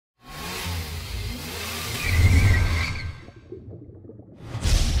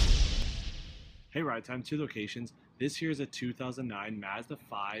Hey, Ride Time, two locations. This here is a 2009 Mazda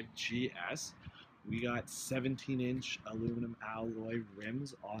 5 GS. We got 17-inch aluminum alloy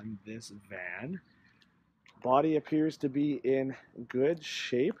rims on this van. Body appears to be in good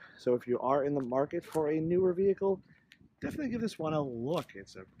shape, so if you are in the market for a newer vehicle, definitely give this one a look.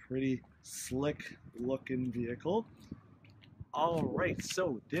 It's a pretty slick looking vehicle. All right,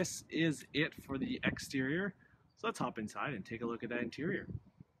 so this is it for the exterior. So let's hop inside and take a look at that interior.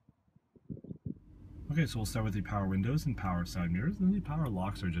 Okay, so we'll start with the power windows and power side mirrors, and the power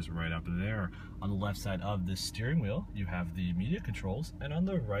locks are just right up there. On the left side of the steering wheel, you have the media controls, and on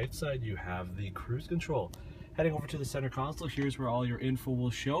the right side, you have the cruise control. Heading over to the center console, here's where all your info will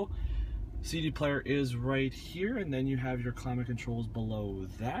show. CD player is right here, and then you have your climate controls below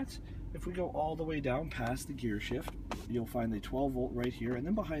that. If we go all the way down past the gear shift, you'll find the 12 volt right here, and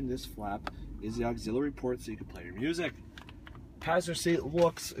then behind this flap is the auxiliary port so you can play your music. Passenger seat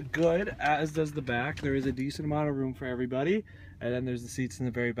looks good, as does the back. There is a decent amount of room for everybody. And then there's the seats in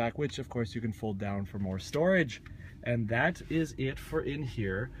the very back, which of course you can fold down for more storage. And that is it for in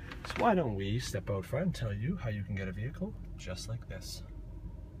here. So why don't we step out front and tell you how you can get a vehicle just like this.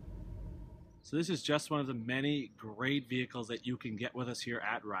 So this is just one of the many great vehicles that you can get with us here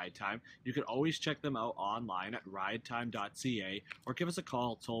at Ride Time. You can always check them out online at ridetime.ca or give us a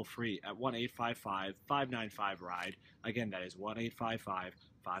call toll free at 1-855-595-RIDE. Again, that is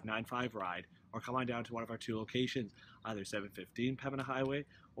 1-855-595-RIDE, or come on down to one of our two locations, either 715 Pembina Highway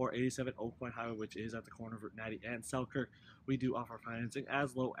or 87 Oak Point Highway, which is at the corner of Route 90 and Selkirk. We do offer financing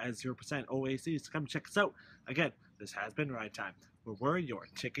as low as 0% OAC, so come check us out. Again, this has been Ride Time, where we're your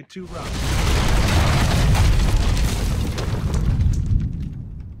ticket to ride.